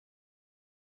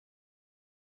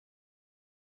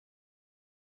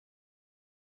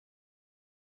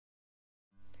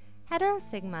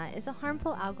Heterosigma is a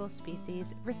harmful algal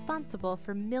species responsible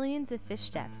for millions of fish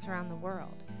deaths around the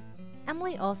world.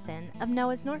 Emily Olesin of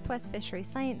NOAA's Northwest Fisheries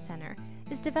Science Center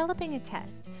is developing a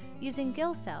test using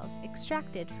gill cells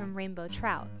extracted from rainbow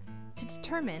trout to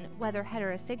determine whether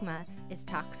Heterosigma is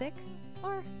toxic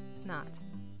or not.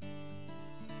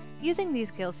 Using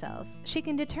these gill cells, she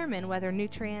can determine whether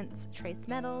nutrients, trace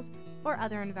metals, or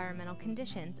other environmental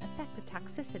conditions affect the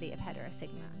toxicity of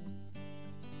Heterosigma.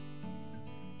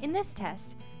 In this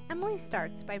test, Emily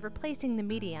starts by replacing the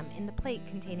medium in the plate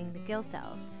containing the gill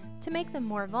cells to make them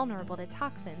more vulnerable to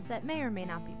toxins that may or may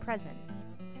not be present.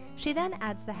 She then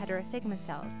adds the Heterosigma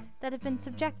cells that have been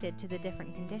subjected to the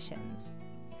different conditions.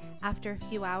 After a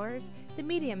few hours, the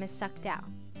medium is sucked out,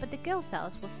 but the gill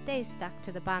cells will stay stuck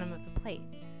to the bottom of the plate.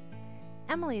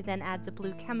 Emily then adds a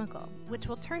blue chemical, which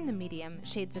will turn the medium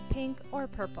shades of pink or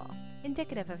purple,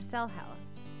 indicative of cell health.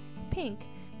 Pink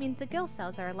means the gill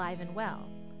cells are alive and well.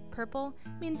 Purple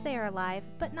means they are alive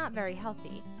but not very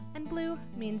healthy, and blue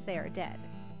means they are dead.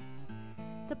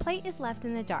 The plate is left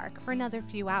in the dark for another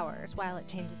few hours while it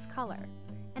changes color,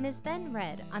 and is then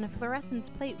read on a fluorescence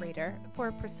plate reader for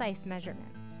a precise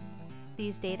measurement.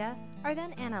 These data are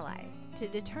then analyzed to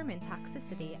determine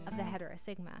toxicity of the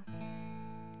Heterosigma.